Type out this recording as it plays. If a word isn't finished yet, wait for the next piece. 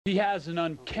He has an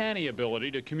uncanny ability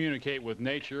to communicate with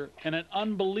nature and an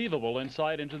unbelievable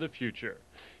insight into the future.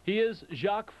 He is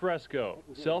Jacque Fresco,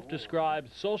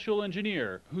 self-described social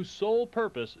engineer whose sole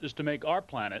purpose is to make our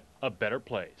planet a better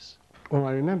place. Well,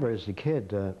 I remember as a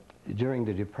kid, during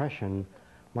the Depression,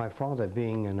 my father,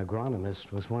 being an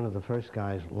agronomist, was one of the first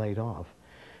guys laid off.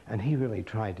 And he really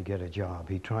tried to get a job.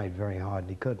 He tried very hard and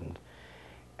he couldn't.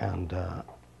 And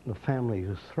the family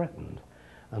was threatened.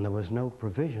 And there was no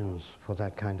provisions for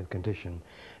that kind of condition.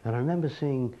 And I remember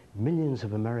seeing millions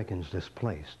of Americans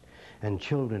displaced and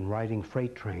children riding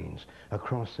freight trains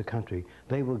across the country.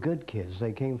 They were good kids.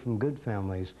 They came from good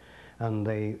families, and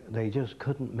they just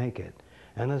couldn't make it.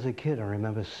 And as a kid, I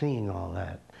remember seeing all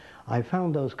that. I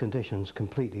found those conditions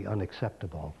completely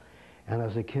unacceptable. And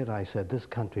as a kid, I said, this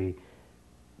country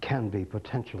can be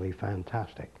potentially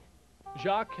fantastic.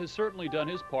 Jacque has certainly done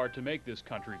his part to make this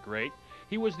country great.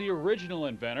 He was the original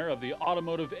inventor of the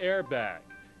automotive airbag.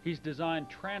 He's designed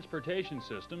transportation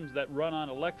systems that run on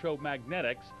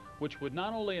electromagnetics, which would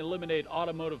not only eliminate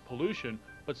automotive pollution,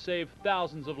 but save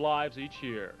thousands of lives each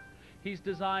year. He's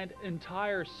designed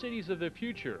entire cities of the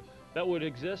future that would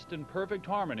exist in perfect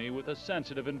harmony with a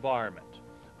sensitive environment.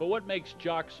 But what makes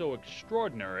Jacque so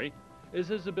extraordinary is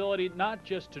his ability not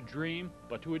just to dream,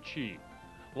 but to achieve.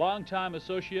 Longtime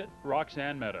associate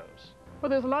Roxanne Meadows. Well,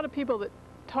 there's a lot of people that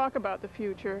talk about the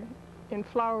future in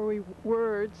flowery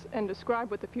words and describe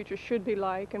what the future should be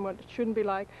like and what it shouldn't be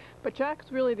like. But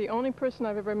Jacque's really the only person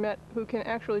I've ever met who can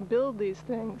actually build these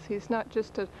things. He's not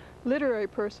just a literary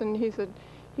person.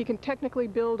 He can technically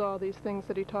build all these things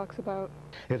that he talks about.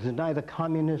 It is neither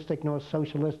communistic nor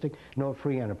socialistic nor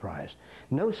free enterprise.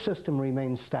 No system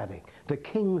remains static. The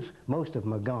kings, most of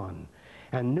them are gone,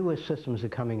 and newer systems are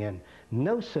coming in.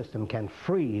 No system can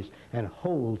freeze and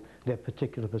hold their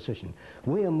particular position.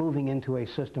 We are moving into a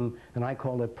system, and I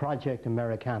call it Project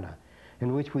Americana,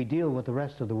 in which we deal with the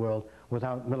rest of the world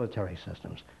without military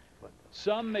systems.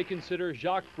 Some may consider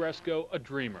Jacque Fresco a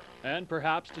dreamer, and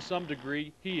perhaps to some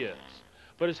degree he is.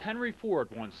 But as Henry Ford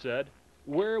once said,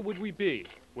 where would we be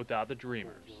without the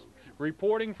dreamers?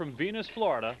 Reporting from Venus,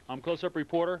 Florida, I'm close-up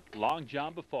reporter Long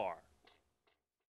John Bafar.